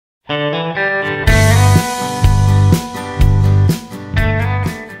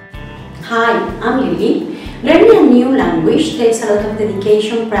language takes a lot of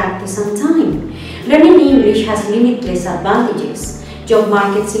dedication, practice and time. Learning English has limitless advantages. Job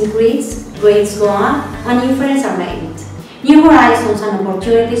markets increase, grades go up, and new friends are made. New horizons and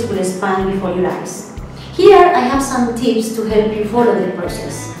opportunities will expand before your eyes. Here I have some tips to help you follow the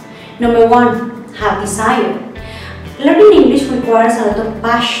process. Number 1, have desire. Learning English requires a lot of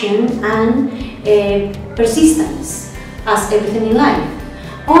passion and persistence, as everything in life.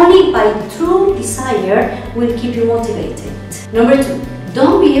 Only by true desire will keep you motivated. Number 2,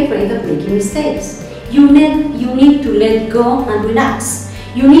 don't be afraid of making mistakes. You need to let go and relax.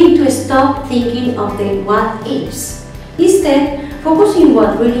 You need to stop thinking of the what ifs. Instead, focus on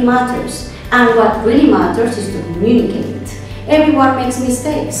what really matters. And what really matters is to communicate. Everyone makes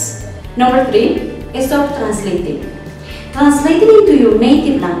mistakes. Number 3, stop translating. Translating into your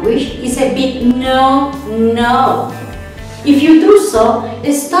native language is a big no. If you do so,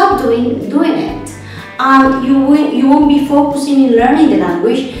 stop doing it. And you won't be focusing in learning the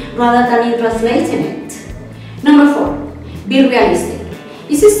language rather than in translating it. Number 4, be realistic.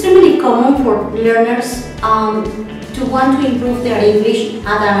 It's extremely common for learners to want to improve their English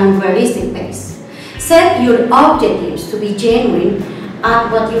at an unrealistic pace. Set your objectives to be genuine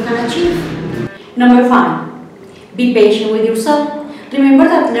at what you can achieve. Number 5, be patient with yourself. Remember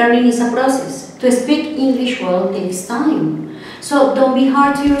that learning is a process. To speak English well takes time. So don't be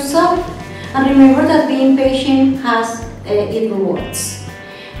hard to yourself. And remember that being patient has its rewards.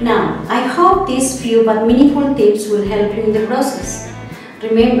 Now, I hope these few but meaningful tips will help you in the process.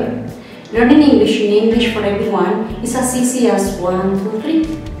 Remember, learning English in English for everyone is as easy as 1, 2,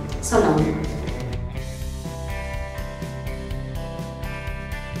 3. So long.